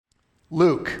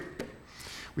Luke.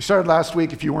 We started last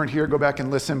week. If you weren't here, go back and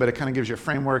listen, but it kind of gives you a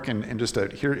framework and just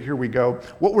here we go.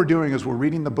 What we're doing is we're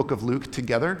reading the book of Luke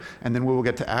together, and then we will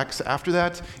get to Acts after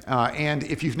that. And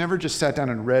if you've never just sat down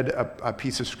and read a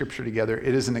piece of scripture together,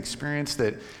 it is an experience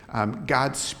that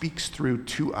God speaks through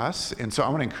to us. And so I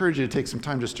want to encourage you to take some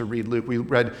time just to read Luke. We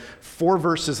read 4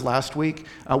 verses last week.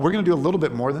 We're going to do a little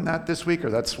bit more than that this week, or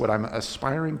that's what I'm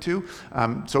aspiring to.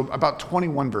 So about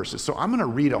 21 verses. So I'm going to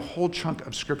read a whole chunk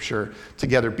of scripture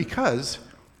together because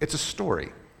it's a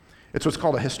story. It's what's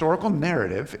called a historical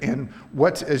narrative. And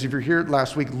as if you're here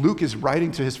last week, Luke is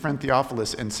writing to his friend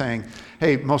Theophilus and saying,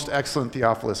 hey, most excellent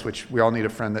Theophilus, which we all need a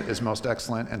friend that is most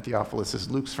excellent. And Theophilus is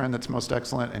Luke's friend that's most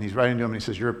excellent. And he's writing to him and he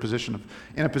says, you're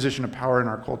in a position of power in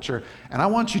our culture. And I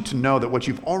want you to know that what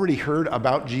you've already heard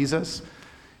about Jesus,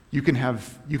 you can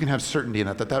have certainty in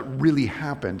that really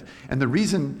happened. And the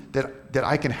reason that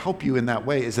I can help you in that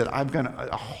way is that I've done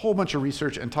a whole bunch of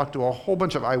research and talked to a whole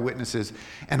bunch of eyewitnesses,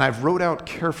 and I've wrote out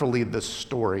carefully the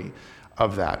story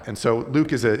of that. And so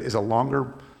Luke is a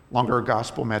longer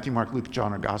gospel. Matthew, Mark, Luke,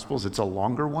 John are gospels. It's a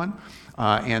longer one.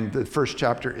 And the first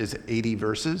chapter is 80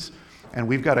 verses. And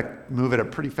we've got to move at a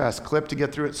pretty fast clip to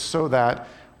get through it so that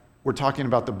we're talking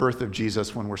about the birth of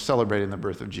Jesus when we're celebrating the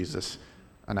birth of Jesus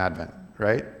on Advent,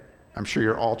 right? I'm sure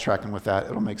you're all tracking with that.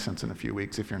 It'll make sense in a few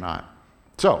weeks if you're not.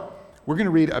 So we're going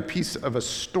to read a piece of a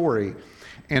story,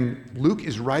 and Luke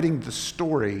is writing the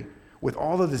story with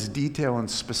all of this detail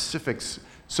and specifics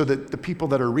so that the people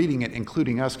that are reading it,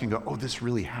 including us, can go, oh, this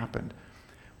really happened.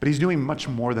 But he's doing much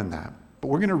more than that. But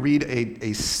we're going to read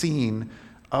a scene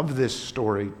of this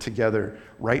story together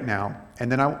right now,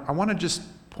 and then I want to just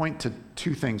point to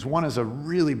 2 things. One is a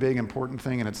really big, important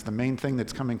thing, and it's the main thing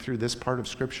that's coming through this part of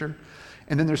Scripture.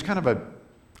 And then there's kind of I'm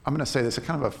going to say this, a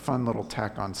kind of a fun little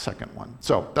tack on second one.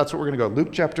 So that's what we're going to go. Luke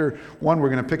chapter 1, we're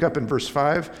going to pick up in verse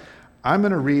 5. I'm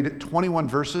going to read 21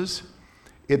 verses.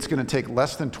 It's going to take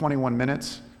less than 21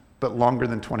 minutes, but longer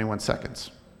than 21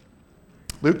 seconds.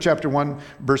 Luke chapter 1,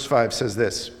 verse 5 says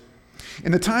this.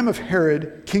 In the time of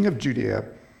Herod, king of Judea,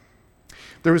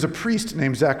 there was a priest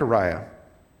named Zechariah,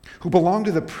 who belonged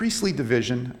to the priestly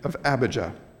division of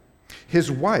Abijah. His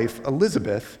wife,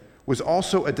 Elizabeth, was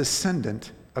also a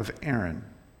descendant of Aaron.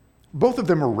 Both of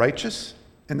them were righteous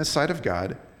in the sight of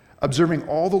God, observing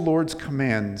all the Lord's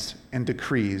commands and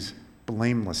decrees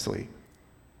blamelessly.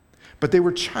 But they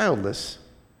were childless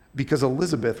because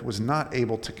Elizabeth was not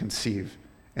able to conceive,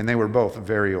 and they were both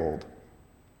very old.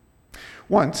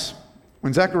 Once,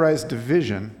 when Zechariah's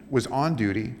division was on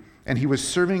duty and he was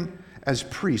serving as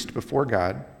priest before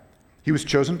God, he was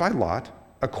chosen by Lot,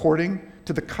 according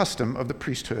to the custom of the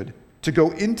priesthood, to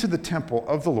go into the temple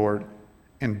of the Lord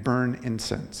and burn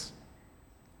incense.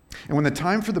 And when the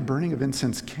time for the burning of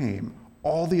incense came,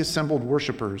 all the assembled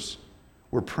worshipers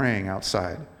were praying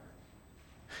outside.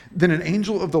 Then an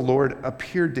angel of the Lord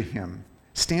appeared to him,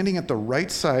 standing at the right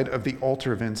side of the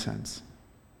altar of incense.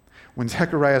 When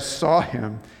Zechariah saw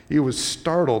him, he was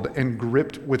startled and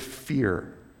gripped with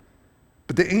fear.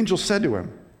 But the angel said to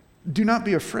him, "Do not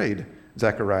be afraid,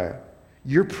 Zechariah.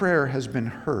 Your prayer has been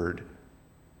heard.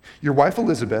 Your wife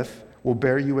Elizabeth will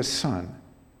bear you a son,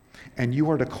 and you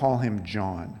are to call him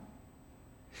John.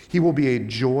 He will be a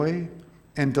joy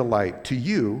and delight to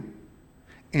you,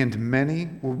 and many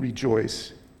will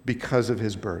rejoice because of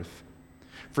his birth.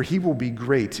 For he will be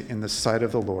great in the sight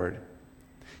of the Lord.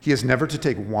 He is never to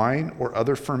take wine or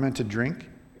other fermented drink,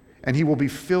 and he will be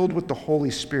filled with the Holy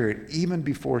Spirit even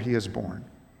before he is born.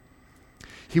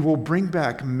 He will bring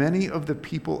back many of the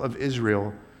people of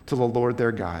Israel to the Lord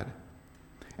their God,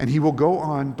 and he will go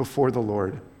on before the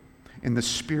Lord in the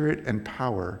spirit and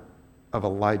power of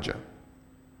Elijah,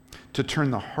 to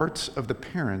turn the hearts of the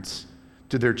parents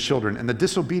to their children and the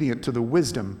disobedient to the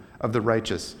wisdom of the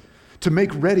righteous, to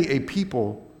make ready a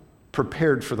people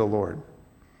prepared for the Lord."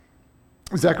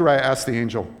 Zechariah asked the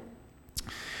angel,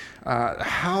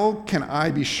 "How can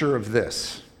I be sure of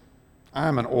this?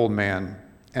 I'm an old man,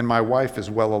 and my wife is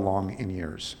well along in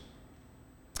years."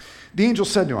 The angel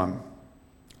said to him,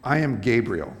 "I am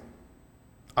Gabriel.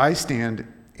 I stand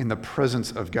in the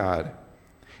presence of God,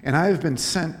 and I have been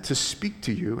sent to speak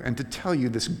to you and to tell you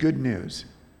this good news.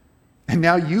 And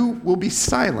now you will be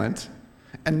silent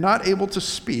and not able to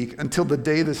speak until the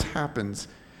day this happens,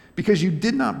 because you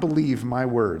did not believe my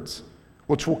words,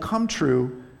 which will come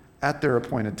true at their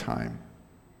appointed time."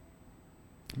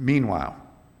 Meanwhile,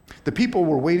 the people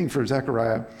were waiting for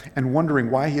Zechariah and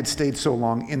wondering why he had stayed so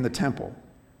long in the temple.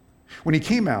 When he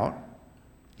came out,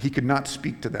 he could not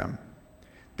speak to them.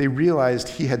 They realized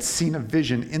he had seen a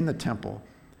vision in the temple,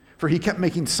 for he kept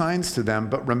making signs to them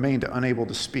but remained unable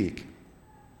to speak.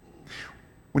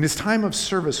 When his time of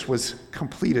service was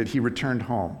completed, he returned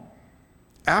home.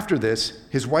 After this,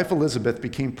 his wife Elizabeth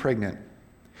became pregnant,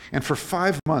 and for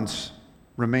 5 months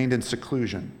remained in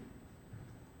seclusion.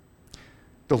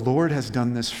 "The Lord has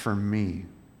done this for me,"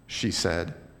 she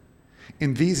said.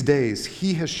 "In these days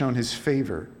he has shown his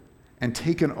favor and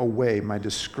taken away my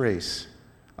disgrace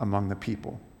among the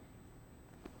people."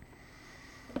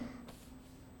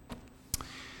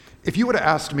 If you would have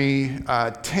asked me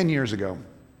 10 years ago,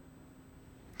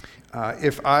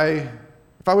 if I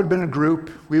would have been in a group,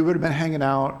 we would have been hanging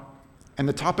out, and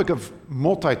the topic of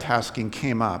multitasking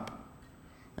came up,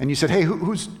 and you said, "Hey,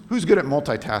 who's good at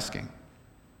multitasking?"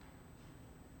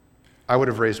 I would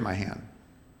have raised my hand.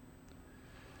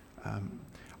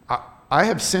 I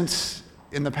have since,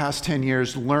 in the past 10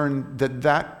 years, learned that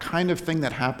that kind of thing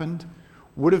that happened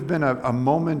would have been a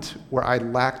moment where I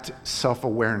lacked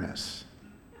self-awareness.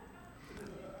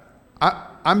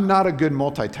 I'm not a good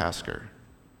multitasker.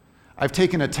 I've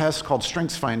taken a test called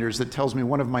StrengthsFinders that tells me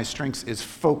one of my strengths is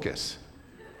focus.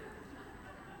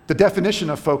 The definition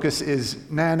of focus is,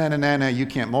 nah, you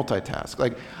can't multitask.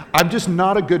 Like, I'm just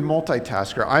not a good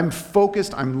multitasker. I'm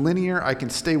focused, I'm linear, I can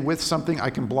stay with something,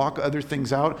 I can block other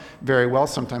things out very well.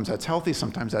 Sometimes that's healthy,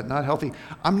 sometimes that's not healthy.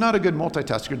 I'm not a good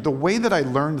multitasker. The way that I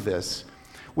learned this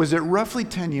was that roughly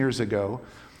 10 years ago,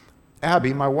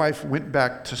 Abby, my wife, went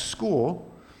back to school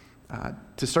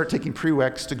to start taking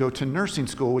prereqs to go to nursing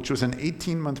school, which was an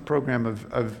 18-month program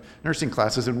of nursing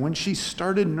classes. And when she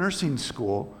started nursing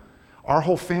school, our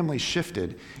whole family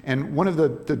shifted. And one of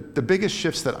the biggest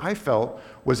shifts that I felt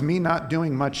was me not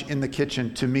doing much in the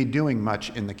kitchen to me doing much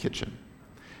in the kitchen.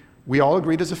 We all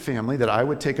agreed as a family that I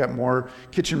would take up more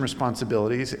kitchen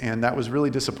responsibilities, and that was really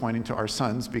disappointing to our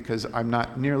sons because I'm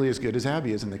not nearly as good as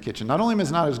Abby is in the kitchen. Not only am I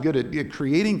not as good at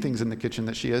creating things in the kitchen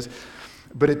that she is,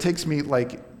 but it takes me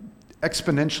like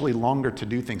exponentially longer to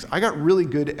do things. I got really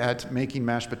good at making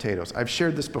mashed potatoes. I've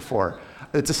shared this before.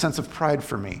 It's a sense of pride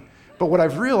for me. But what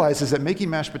I've realized is that making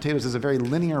mashed potatoes is a very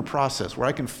linear process where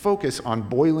I can focus on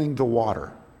boiling the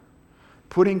water,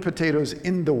 putting potatoes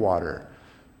in the water,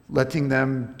 letting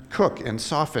them cook and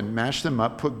soften, mash them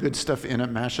up, put good stuff in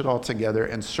it, mash it all together,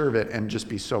 and serve it, and just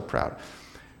be so proud.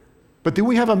 But then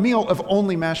we have a meal of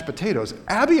only mashed potatoes.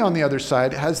 Abby, on the other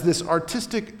side, has this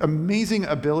artistic, amazing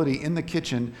ability in the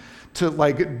kitchen to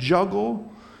like juggle,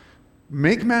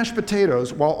 make mashed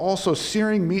potatoes while also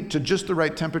searing meat to just the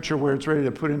right temperature where it's ready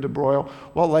to put into broil,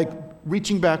 while like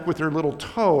reaching back with her little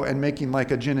toe and making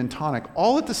like a gin and tonic,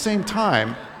 all at the same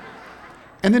time.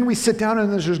 And then we sit down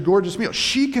and there's this gorgeous meal.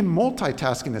 She can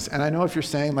multitask in this. And I know if you're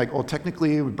saying like, oh,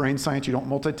 technically with brain science, you don't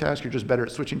multitask, you're just better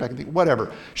at switching back and thinking,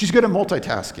 whatever. She's good at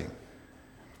multitasking.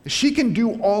 She can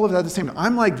do all of that at the same time.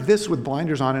 I'm like this with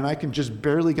blinders on, and I can just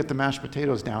barely get the mashed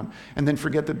potatoes down and then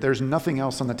forget that there's nothing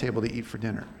else on the table to eat for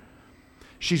dinner.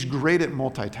 She's great at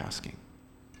multitasking.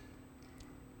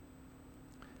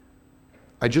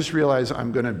 I just realized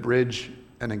I'm going to bridge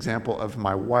an example of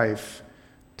my wife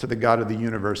to the God of the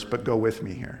universe, but go with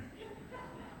me here.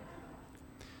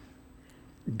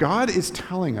 God is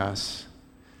telling us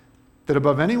that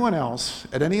above anyone else,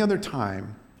 at any other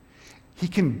time, he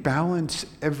can balance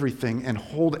everything and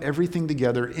hold everything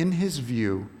together in his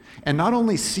view, and not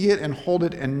only see it and hold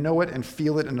it and know it and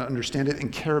feel it and understand it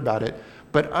and care about it,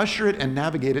 but usher it and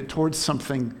navigate it towards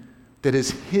something that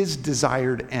is his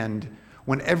desired end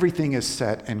when everything is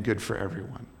set and good for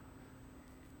everyone.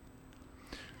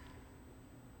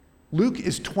 Luke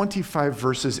is 25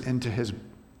 verses into his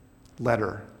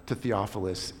letter to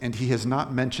Theophilus, and he has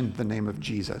not mentioned the name of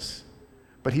Jesus.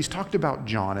 But he's talked about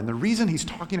John, and the reason he's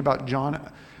talking about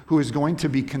John, who is going to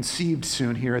be conceived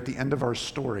soon here at the end of our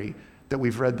story that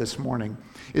we've read this morning,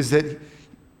 is that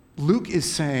Luke is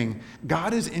saying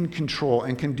God is in control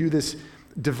and can do this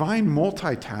divine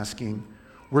multitasking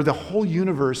where the whole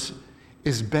universe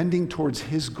is bending towards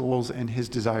his goals and his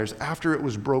desires after it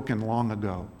was broken long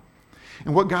ago.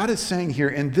 And what God is saying here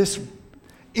in this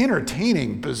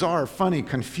entertaining, bizarre, funny,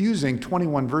 confusing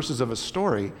 21 verses of a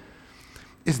story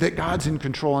is that God's in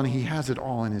control and he has it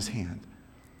all in his hand.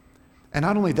 And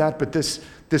not only that, but this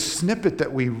snippet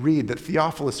that we read that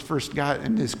Theophilus first got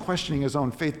and is questioning his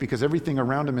own faith because everything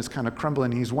around him is kind of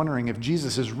crumbling. He's wondering if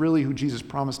Jesus is really who Jesus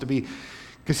promised to be,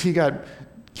 because he got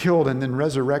killed and then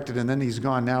resurrected and then he's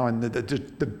gone now. And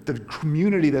the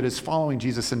community that is following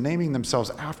Jesus and naming themselves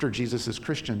after Jesus as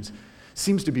Christians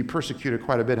seems to be persecuted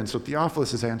quite a bit. And so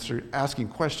Theophilus is asking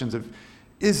questions of,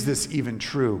 is this even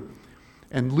true?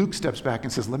 And Luke steps back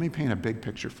and says, let me paint a big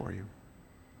picture for you.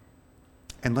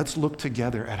 And let's look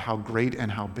together at how great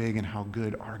and how big and how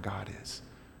good our God is.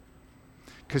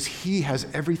 Because he has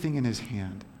everything in his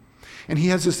hand. And he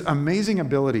has this amazing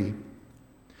ability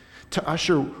to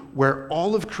usher where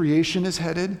all of creation is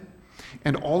headed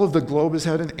and all of the globe is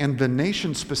headed, and the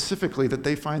nation specifically that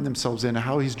they find themselves in,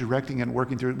 how he's directing and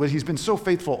working through it, what he's been so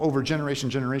faithful over generation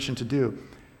to do.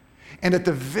 And at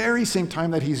the very same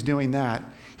time that he's doing that,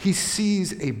 he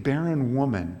sees a barren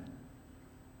woman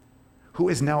who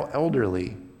is now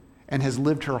elderly and has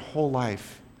lived her whole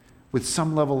life with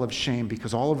some level of shame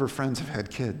because all of her friends have had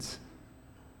kids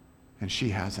and she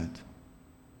hasn't.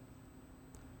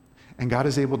 And God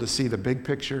is able to see the big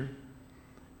picture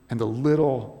and the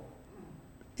little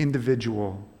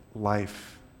individual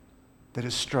life that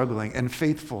is struggling and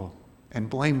faithful and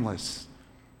blameless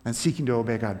and seeking to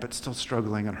obey God, but still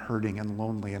struggling and hurting and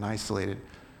lonely and isolated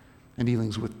and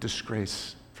dealing with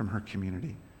disgrace from her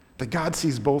community. That God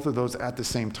sees both of those at the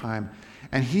same time,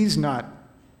 and he's not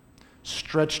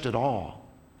stretched at all.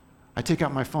 I take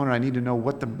out my phone and I need to know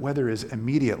what the weather is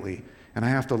immediately, and I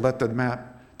have to let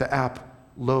the app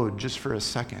load just for a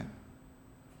second.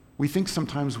 We think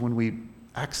sometimes when we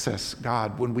access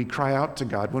God, when we cry out to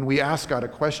God, when we ask God a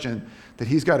question, that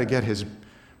he's got to get his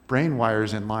brain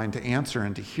wires in line to answer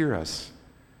and to hear us.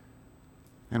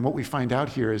 And what we find out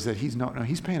here is that he's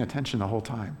paying attention the whole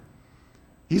time.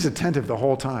 He's attentive the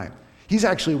whole time. He's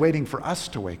actually waiting for us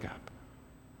to wake up.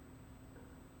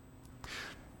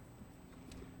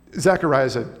 Zechariah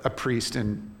is a priest,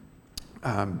 and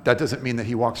that doesn't mean that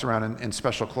he walks around in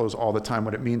special clothes all the time.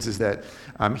 What it means is that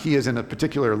he is in a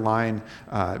particular line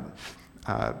of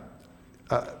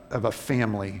a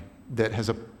family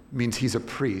that means he's a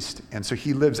priest. And so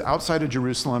he lives outside of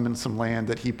Jerusalem in some land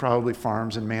that he probably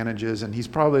farms and manages, and he's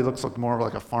probably looks like more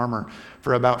like a farmer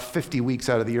for about 50 weeks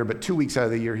out of the year, but 2 weeks out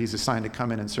of the year he's assigned to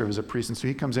come in and serve as a priest. And so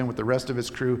he comes in with the rest of his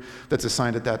crew that's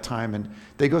assigned at that time, and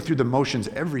they go through the motions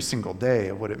every single day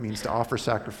of what it means to offer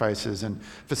sacrifices and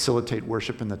facilitate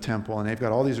worship in the temple. And they've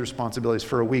got all these responsibilities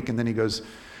for a week, and then he goes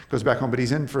back home, but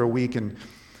he's in for a week, and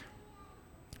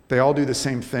they all do the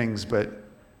same things, but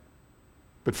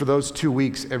for those 2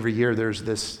 weeks every year, there's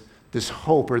this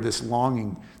hope or this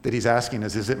longing that he's asking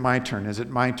is it my turn? Is it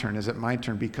my turn? Is it my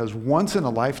turn? Because once in a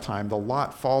lifetime, the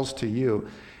lot falls to you,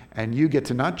 and you get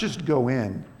to not just go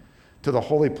in to the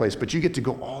holy place, but you get to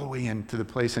go all the way into the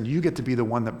place, and you get to be the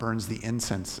one that burns the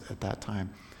incense at that time.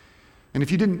 And if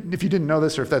you didn't know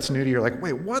this, or if that's new to you, you're like,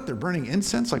 wait, what? They're burning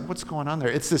incense? Like, what's going on there?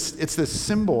 It's this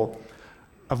symbol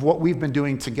of what we've been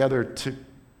doing together to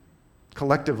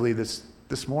collectively this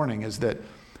morning, is that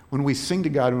when we sing to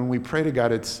God, when we pray to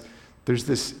God, there's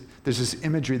this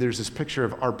imagery, there's this picture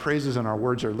of our praises and our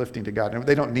words are lifting to God. And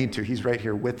they don't need to. He's right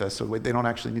here with us, so they don't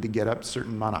actually need to get up a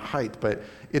certain amount of height, but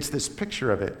it's this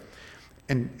picture of it.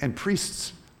 And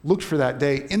priests looked for that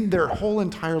day in their whole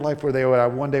entire life, where they would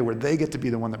have one day where they get to be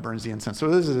the one that burns the incense. So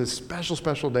this is a special,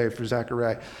 special day for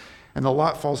Zechariah. And the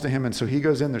lot falls to him, and so he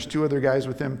goes in. There's 2 other guys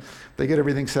with him. They get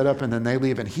everything set up, and then they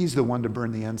leave, and he's the one to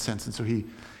burn the incense. And so he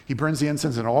burns the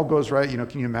incense, and it all goes right.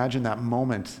 Can you imagine that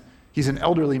moment? He's an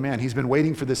elderly man. He's been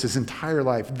waiting for this his entire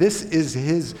life. This is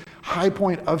his high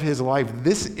point of his life.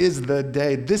 This is the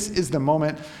day. This is the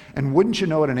moment. And wouldn't you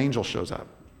know it, an angel shows up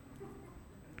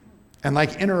and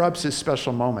interrupts his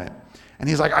special moment. And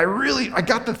he's like, I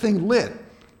got the thing lit.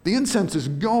 The incense is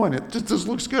going. It just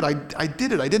looks good. I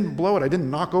did it. I didn't blow it. I didn't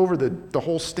knock over the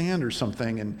whole stand or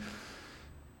something. And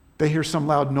they hear some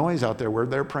loud noise out there where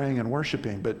they're praying and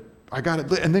worshiping, but I got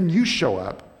it lit. And then you show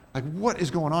up. Like, what is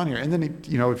going on here? And then,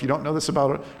 if you don't know this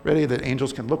about it already, that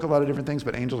angels can look a lot of different things,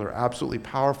 but angels are absolutely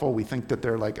powerful. We think that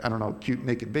they're cute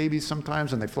naked babies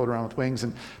sometimes, and they float around with wings.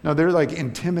 And no, they're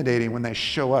intimidating when they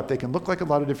show up. They can look like a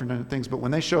lot of different things, but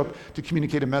when they show up to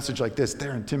communicate a message like this,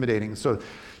 they're intimidating. So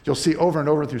you'll see over and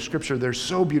over through Scripture, they're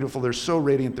so beautiful, they're so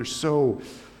radiant, they're so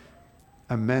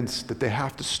immense that they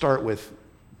have to start with,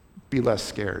 be less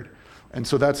scared. And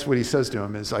so that's what he says to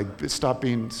him, is stop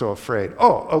being so afraid.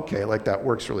 Oh, okay, that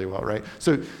works really well, right?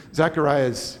 So Zechariah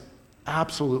is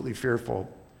absolutely fearful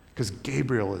because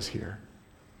Gabriel is here.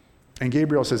 And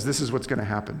Gabriel says, this is what's going to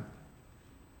happen.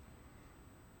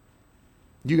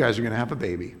 You guys are going to have a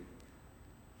baby.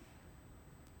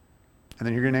 And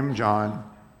then you're going to name him John.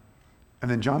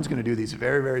 And then John's going to do these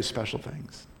very, very special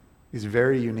things, these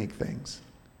very unique things.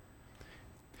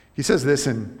 He says this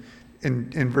in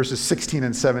verses 16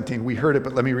 and 17. We heard it,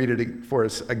 but let me read it for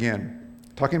us again.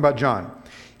 Talking about John.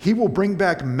 He will bring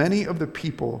back many of the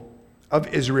people of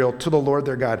Israel to the Lord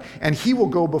their God, and he will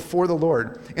go before the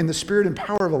Lord in the spirit and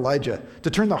power of Elijah to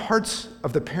turn the hearts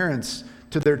of the parents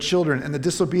to their children and the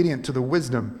disobedient to the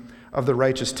wisdom of the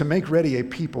righteous, to make ready a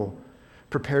people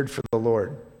prepared for the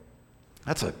Lord.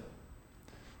 That's a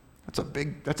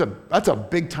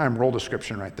big time role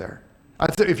description right there.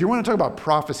 If you want to talk about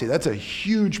prophecy, that's a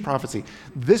huge prophecy.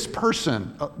 This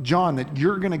person, John, that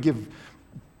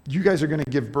you guys are going to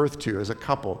give birth to as a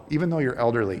couple, even though you're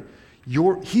elderly,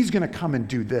 he's going to come and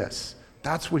do this.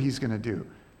 That's what he's going to do.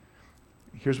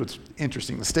 Here's what's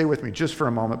interesting. Stay with me just for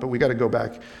a moment, but we got to go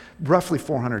back roughly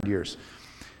 400 years.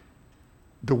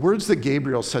 The words that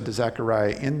Gabriel said to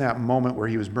Zechariah in that moment where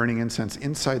he was burning incense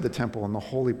inside the temple in the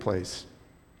holy place,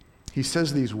 he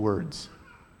says these words,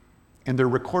 and they're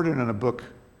recorded in a book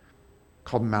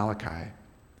called Malachi.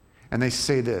 And they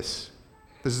say this.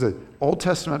 This is the Old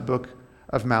Testament book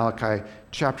of Malachi,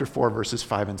 chapter 4, verses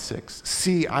 5 and 6.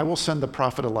 See, I will send the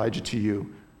prophet Elijah to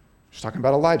you. She's talking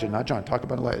about Elijah, not John. Talk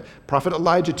about Elijah. Prophet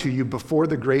Elijah to you before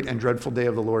the great and dreadful day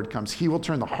of the Lord comes. He will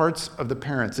turn the hearts of the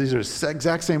parents. These are the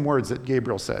exact same words that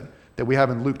Gabriel said that we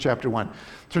have in Luke chapter 1.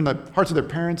 Turn the hearts of their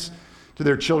parents to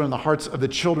their children, the hearts of the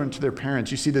children to their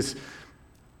parents. You see this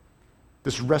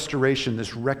restoration,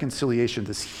 this reconciliation,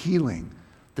 this healing,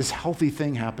 this healthy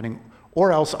thing happening,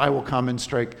 or else I will come and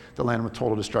strike the land with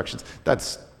total destructions.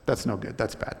 That's no good.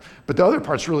 That's bad. But the other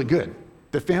part's really good.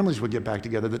 That families would get back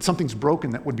together, that something's broken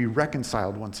that would be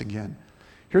reconciled once again.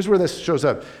 Here's where this shows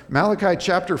up. Malachi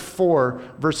chapter 4,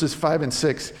 verses 5 and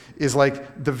 6 is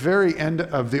like the very end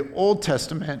of the Old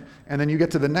Testament, and then you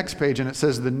get to the next page and it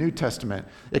says the New Testament.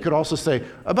 It could also say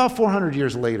about 400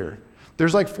 years later.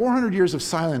 There's like 400 years of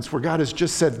silence where God has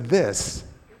just said this,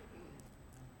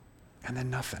 and then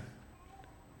nothing.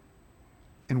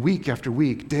 And week after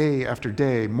week, day after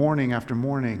day, morning after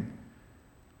morning,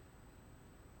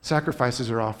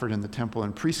 sacrifices are offered in the temple,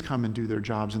 and priests come and do their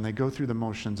jobs, and they go through the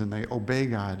motions, and they obey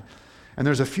God. And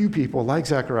there's a few people, like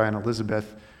Zechariah and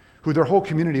Elizabeth, who their whole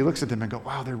community looks at them and go,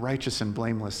 wow, they're righteous and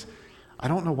blameless. I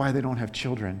don't know why they don't have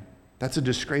children. That's a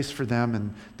disgrace for them,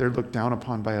 and they're looked down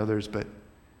upon by others, but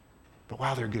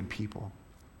wow, they're good people.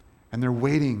 And they're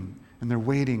waiting, and they're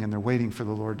waiting, and they're waiting for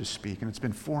the Lord to speak. And it's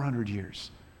been 400 years.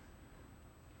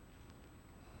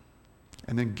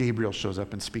 And then Gabriel shows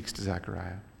up and speaks to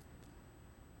Zechariah.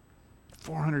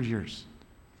 400 years.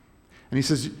 And he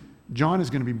says, John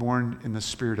is going to be born in the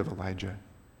spirit of Elijah.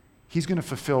 He's going to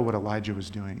fulfill what Elijah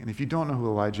was doing. And if you don't know who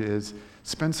Elijah is,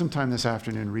 spend some time this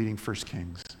afternoon reading 1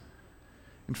 Kings.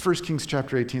 In 1 Kings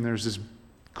chapter 18, there's this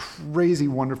crazy,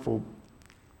 wonderful,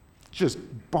 just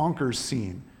bonkers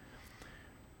scene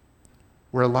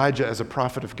where Elijah, as a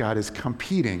prophet of God, is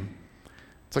competing.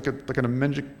 It's like an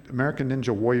American Ninja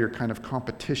Warrior kind of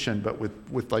competition, but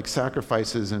with like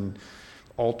sacrifices and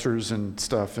altars and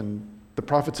stuff, and the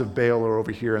prophets of Baal are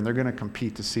over here, and they're going to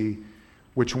compete to see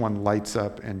which one lights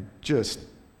up, and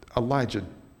Elijah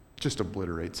just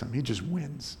obliterates him. He just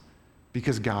wins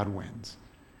because God wins.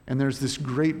 And there's this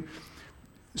great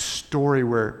story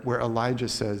where Elijah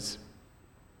says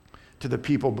to the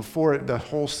people, before the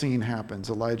whole scene happens,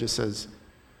 Elijah says,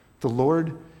 the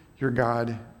Lord your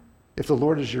God, if the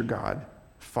Lord is your God,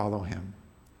 follow him.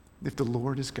 If the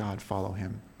Lord is God, follow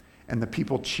him. And the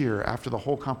people cheer after the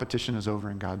whole competition is over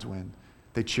and God's win.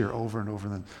 They cheer over and over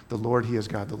again. The Lord, he is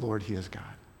God. The Lord, he is God.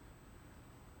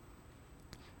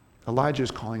 Elijah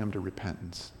is calling him to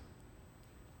repentance.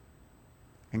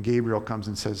 And Gabriel comes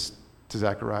and says to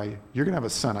Zechariah, you're going to have a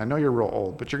son. I know you're real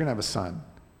old, but you're going to have a son.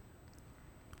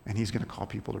 And he's going to call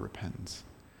people to repentance.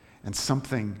 And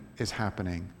something is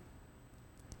happening.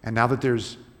 And now that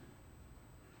there's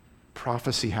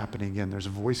prophecy happening again, there's a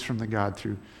voice from the God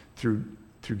through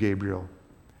Gabriel.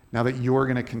 Now that you're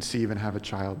going to conceive and have a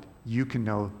child, you can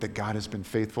know that God has been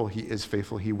faithful. He is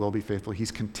faithful. He will be faithful.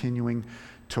 He's continuing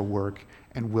to work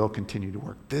and will continue to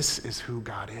work. This is who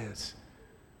God is.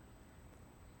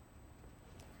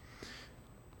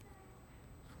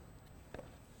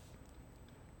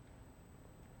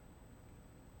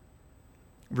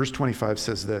 Verse 25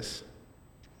 says this.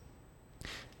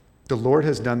 The Lord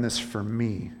has done this for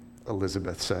me,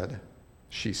 Elizabeth said.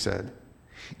 She said,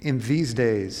 in these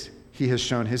days, he has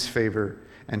shown his favor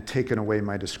and taken away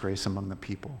my disgrace among the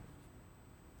people.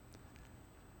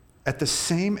 At the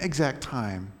same exact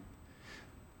time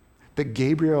that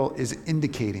Gabriel is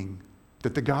indicating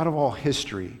that the God of all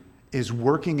history is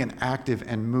working and active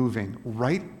and moving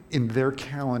right in their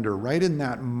calendar, right in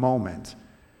that moment,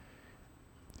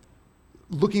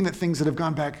 looking at things that have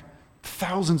gone back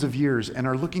thousands of years and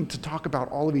are looking to talk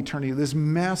about all of eternity, this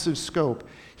massive scope,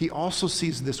 he also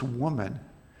sees this woman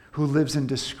who lives in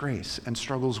disgrace and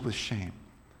struggles with shame.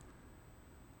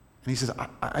 And he says,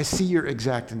 I see your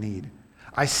exact need.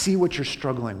 I see what you're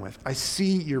struggling with. I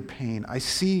see your pain. I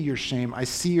see your shame. I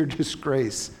see your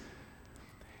disgrace.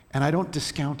 And I don't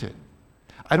discount it.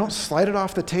 I don't slide it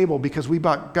off the table because we've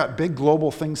got big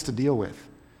global things to deal with.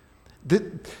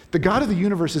 The God of the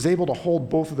universe is able to hold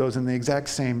both of those in the exact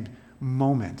same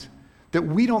moment. that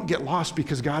we don't get lost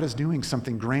because God is doing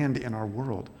something grand in our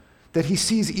world, that he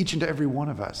sees each and every one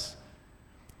of us.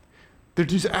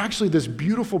 There's actually this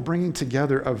beautiful bringing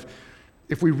together of,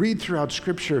 if we read throughout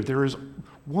Scripture, there is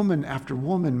woman after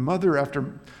woman, mother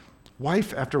after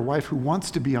wife who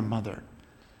wants to be a mother.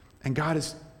 And God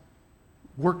has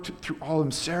worked through all of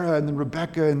them, Sarah and then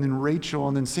Rebecca and then Rachel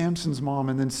and then Samson's mom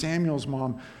and then Samuel's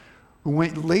mom, who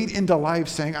went late into life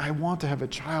saying, I want to have a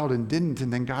child, and didn't.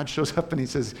 And then God shows up and he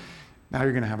says, now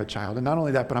you're going to have a child. And not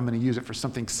only that, but I'm going to use it for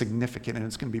something significant, and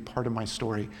it's going to be part of my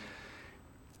story.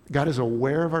 God is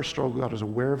aware of our struggle. God is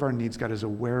aware of our needs. God is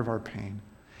aware of our pain.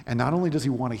 And not only does he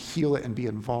want to heal it and be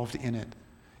involved in it,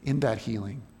 in that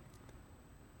healing,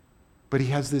 but he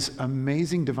has this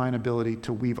amazing divine ability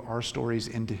to weave our stories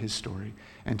into his story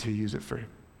and to use it for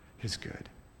his good.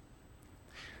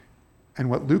 And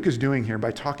what Luke is doing here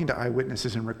by talking to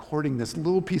eyewitnesses and recording this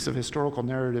little piece of historical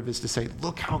narrative is to say,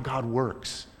 look how God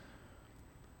works.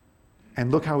 And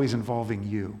look how he's involving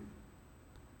you.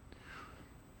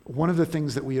 One of the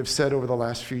things that we have said over the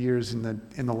last few years in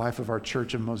the life of our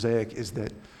church of Mosaic is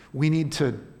that we need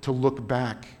to look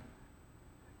back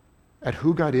at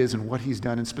who God is and what he's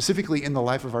done, and specifically in the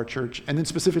life of our church, and then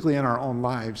specifically in our own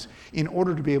lives, in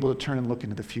order to be able to turn and look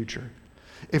into the future.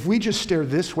 If we just stare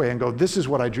this way and go, this is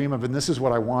what I dream of and this is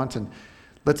what I want, and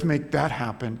let's make that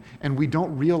happen, and we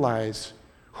don't realize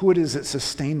who it is that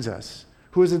sustains us,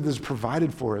 who is it that's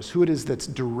provided for us, who it is that's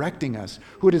directing us,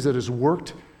 who it is that has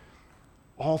worked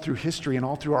all through history and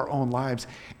all through our own lives,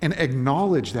 and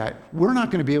acknowledge that we're not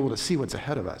going to be able to see what's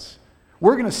ahead of us.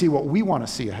 We're going to see what we want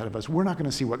to see ahead of us. We're not going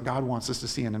to see what God wants us to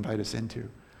see and invite us into.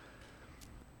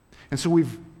 And so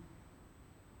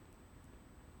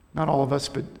not all of us,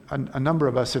 but a number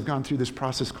of us have gone through this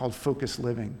process called focused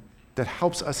living that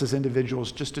helps us as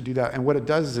individuals just to do that. And what it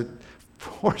does is it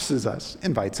forces us,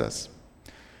 invites us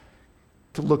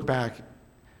to look back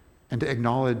and to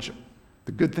acknowledge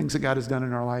the good things that God has done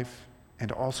in our life, and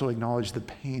to also acknowledge the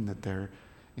pain that they're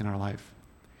in our life.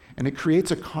 And it creates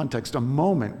a context, a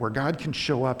moment where God can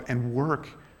show up and work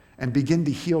and begin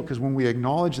to heal, because when we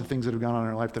acknowledge the things that have gone on in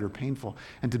our life that are painful,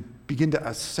 and to begin to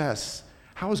assess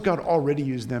how has God already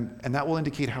used them, and that will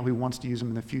indicate how he wants to use them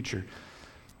in the future.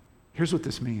 Here's what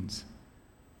this means.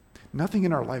 Nothing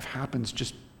in our life happens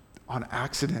just on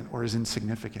accident or is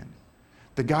insignificant.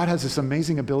 That God has this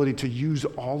amazing ability to use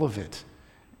all of it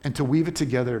and to weave it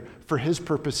together for his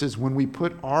purposes when we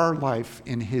put our life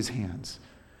in his hands.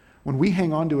 When we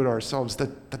hang on to it ourselves,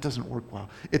 that doesn't work well.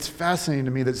 It's fascinating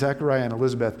to me that Zechariah and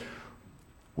Elizabeth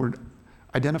were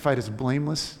identified as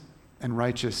blameless and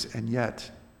righteous, and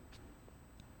yet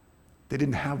they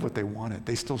didn't have what they wanted.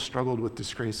 They still struggled with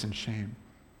disgrace and shame.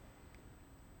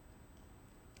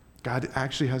 God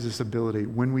actually has this ability,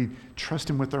 when we trust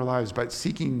him with our lives by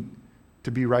seeking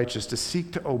to be righteous, to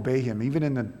seek to obey him, even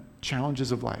in the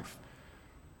challenges of life,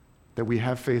 that we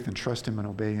have faith and trust him and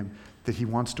obey him, that he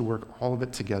wants to work all of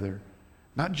it together,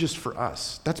 not just for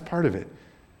us. That's part of it.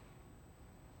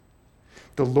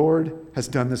 The Lord has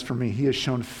done this for me. He has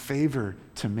shown favor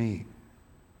to me.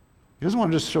 He doesn't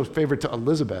want to just show favor to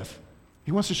Elizabeth.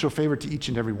 He wants to show favor to each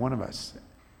and every one of us.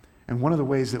 And one of the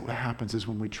ways that happens is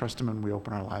when we trust him and we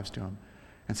open our lives to him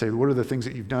and say, what are the things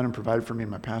that you've done and provided for me in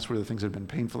my past? What are the things that have been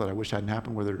painful that I wish hadn't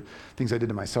happened? Whether they're things I did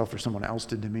to myself or someone else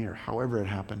did to me, or however it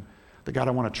happened. That God,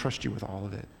 I want to trust you with all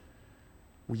of it.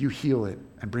 Will you heal it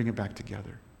and bring it back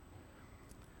together?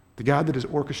 The God that is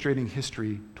orchestrating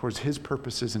history towards his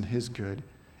purposes and his good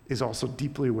is also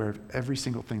deeply aware of every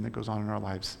single thing that goes on in our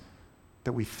lives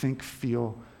that we think,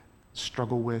 feel,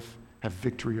 struggle with, have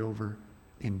victory over,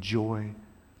 enjoy.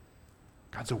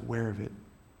 God's aware of it,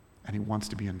 and he wants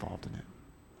to be involved in it.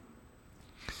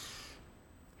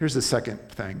 Here's the second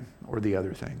thing, or the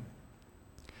other thing.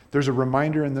 There's a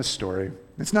reminder in this story.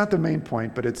 It's not the main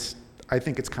point, but I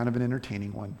think it's kind of an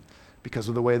entertaining one because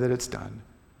of the way that it's done.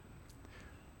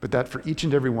 But that for each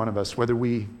and every one of us, whether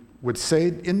we would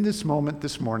say in this moment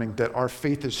this morning that our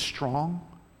faith is strong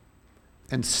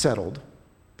and settled,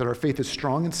 that our faith is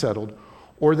strong and settled,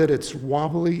 or that it's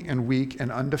wobbly and weak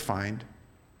and undefined,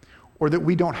 or that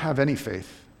we don't have any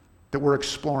faith, that we're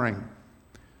exploring,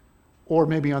 or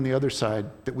maybe on the other side,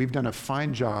 that we've done a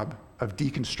fine job of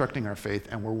deconstructing our faith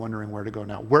and we're wondering where to go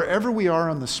now. Wherever we are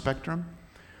on the spectrum,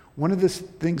 one of the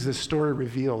things this story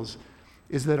reveals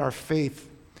is that our faith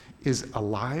is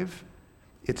alive,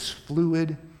 it's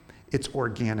fluid, it's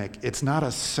organic. It's not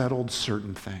a settled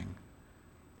certain thing.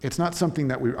 It's not something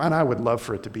that and I would love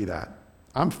for it to be that.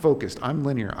 I'm focused, I'm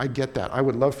linear, I get that. I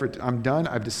would love for it I'm done,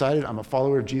 I've decided, I'm a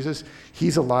follower of Jesus.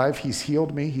 He's alive, he's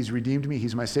healed me, he's redeemed me,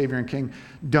 he's my Savior and King.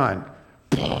 Done.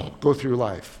 Go through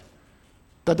life.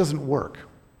 That doesn't work.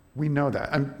 We know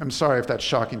that. I'm sorry if that's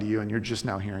shocking to you and you're just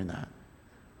now hearing that.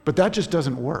 But that just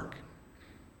doesn't work.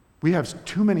 We have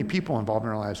too many people involved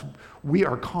in our lives. We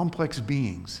are complex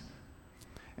beings.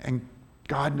 And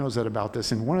God knows that about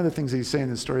this. And one of the things that he's saying in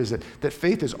this story is that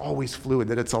faith is always fluid,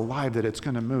 that it's alive, that it's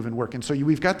going to move and work. And so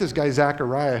we've got this guy,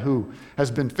 Zechariah, who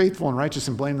has been faithful and righteous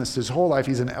and blameless his whole life.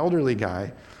 He's an elderly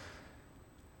guy.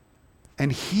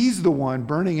 And he's the one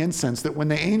burning incense that when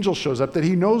the angel shows up that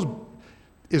he knows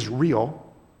is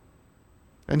real,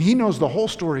 and he knows the whole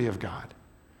story of God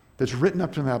that's written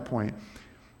up to that point.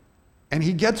 And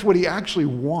he gets what he actually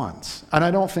wants. And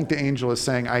I don't think the angel is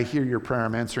saying, I hear your prayer,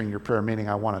 I'm answering your prayer, meaning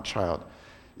I want a child.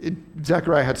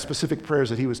 Zechariah had specific prayers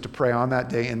that he was to pray on that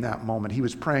day in that moment. He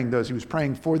was praying those. He was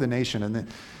praying for the nation. And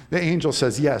the angel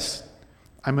says, yes,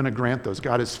 I'm going to grant those.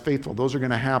 God is faithful. Those are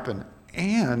going to happen.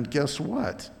 And guess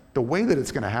what? The way that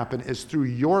it's going to happen is through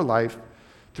your life,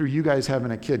 through you guys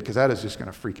having a kid, because that is just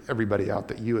going to freak everybody out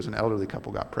that you as an elderly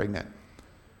couple got pregnant.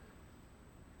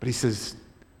 But he says,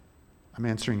 I'm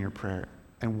answering your prayer.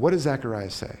 And what does Zechariah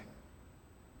say?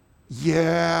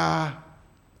 Yeah,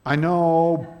 I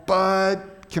know,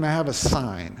 but can I have a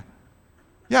sign?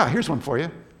 Yeah, here's one for you.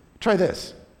 Try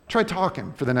this. Try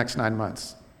talking for the next 9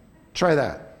 months. Try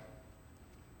that.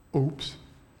 Oops.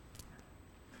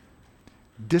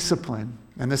 Discipline,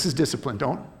 and this is discipline.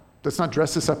 Let's not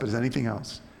dress this up as anything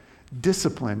else.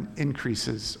 Discipline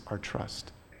increases our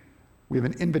trust. We have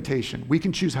an invitation. We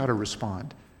can choose how to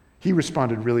respond. He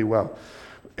responded really well.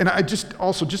 And just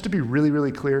to be really,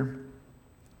 really clear,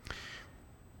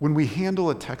 when we handle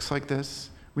a text like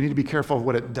this, we need to be careful of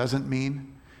what it doesn't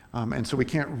mean. And so we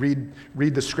can't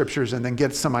read the scriptures and then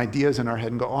get some ideas in our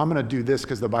head and go, oh, I'm going to do this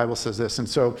because the Bible says this. And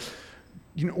so,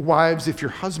 wives, if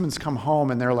your husbands come home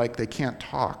and they're like, they can't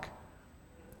talk,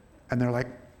 and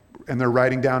they're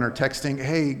writing down or texting,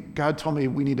 hey, God told me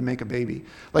we need to make a baby.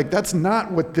 That's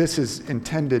not what this is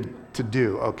intended to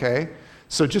do, okay?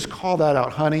 So just call that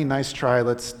out. Honey, nice try.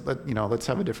 Let's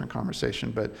have a different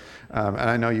conversation. But, and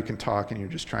I know you can talk and you're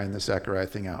just trying this Zechariah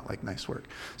thing out, nice work.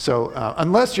 So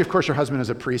unless, of course, your husband is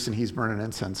a priest and he's burning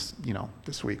incense,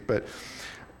 this week. But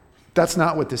that's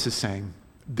not what this is saying.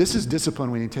 This is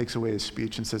discipline when he takes away his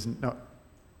speech and says, no,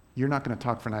 you're not going to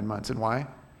talk for 9 months. And why?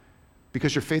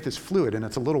 Because your faith is fluid and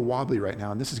it's a little wobbly right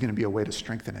now, and this is going to be a way to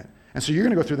strengthen it. And so you're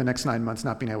going to go through the next 9 months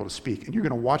not being able to speak, and you're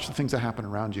going to watch the things that happen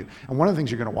around you. And one of the things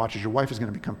you're going to watch is your wife is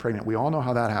going to become pregnant. We all know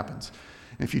how that happens.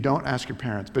 And if you don't, ask your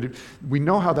parents. But we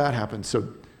know how that happens.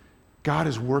 So God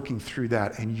is working through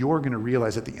that, and you're going to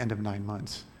realize at the end of 9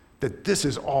 months that this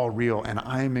is all real, and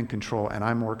I'm in control, and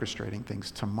I'm orchestrating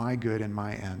things to my good and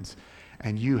my ends.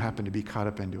 And you happen to be caught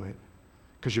up into it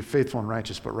because you're faithful and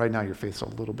righteous, but right now your faith's a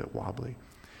little bit wobbly.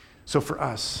 So for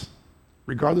us,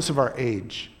 regardless of our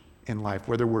age in life,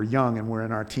 whether we're young and we're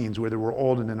in our teens, whether we're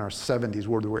old and in our 70s,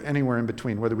 whether we're anywhere in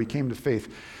between, whether we came to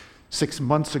faith 6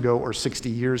 months ago or 60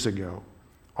 years ago,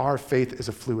 our faith is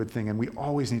a fluid thing, and we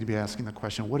always need to be asking the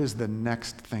question, what is the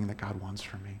next thing that God wants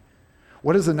from me?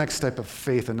 What is the next step of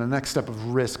faith and the next step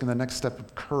of risk and the next step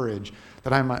of courage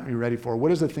that I might be ready for?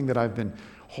 What is the thing that I've been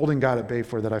holding God at bay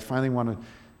for that I finally want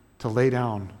to lay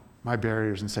down my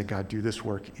barriers and say, God, do this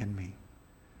work in me?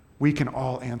 We can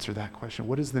all answer that question.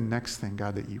 What is the next thing,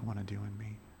 God, that you want to do in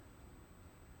me?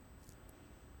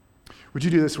 Would you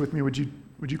do this with me? Would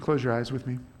you close your eyes with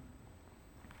me?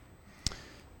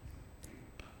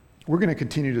 We're going to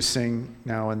continue to sing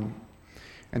now and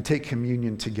take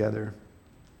communion together.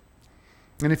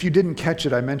 And if you didn't catch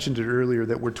it, I mentioned it earlier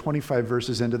that we're 25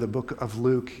 verses into the book of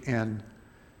Luke, and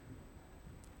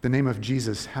the name of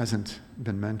Jesus hasn't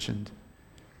been mentioned.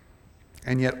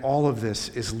 And yet all of this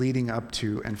is leading up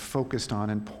to and focused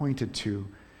on and pointed to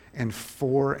and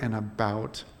for and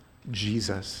about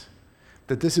Jesus.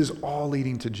 That this is all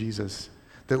leading to Jesus.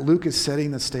 That Luke is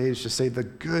setting the stage to say the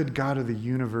good God of the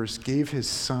universe gave his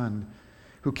son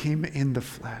who came in the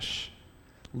flesh,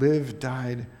 lived,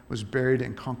 died, was buried,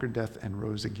 and conquered death and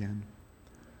rose again.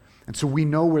 And so we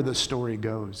know where the story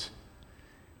goes.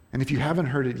 And if you haven't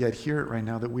heard it yet, hear it right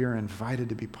now, that we are invited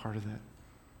to be part of that.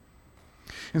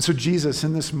 And so Jesus,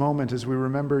 in this moment, as we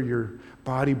remember your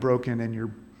body broken and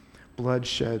your blood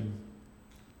shed,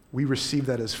 we receive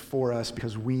that as for us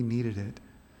because we needed it.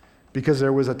 Because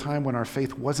there was a time when our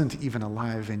faith wasn't even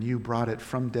alive and you brought it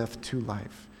from death to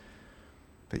life.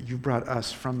 That you brought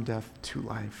us from death to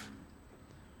life.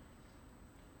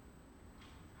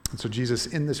 And so Jesus,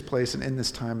 in this place and in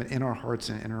this time and in our hearts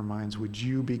and in our minds, would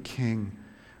you be King?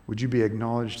 Would you be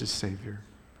acknowledged as Savior?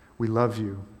 We love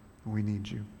you and we need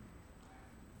you.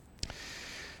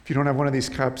 If you don't have one of these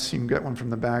cups, you can get one from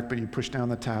the back, but you push down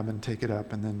the tab and take it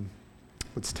up, and then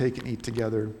let's take and eat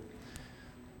together,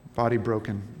 body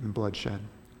broken and blood shed.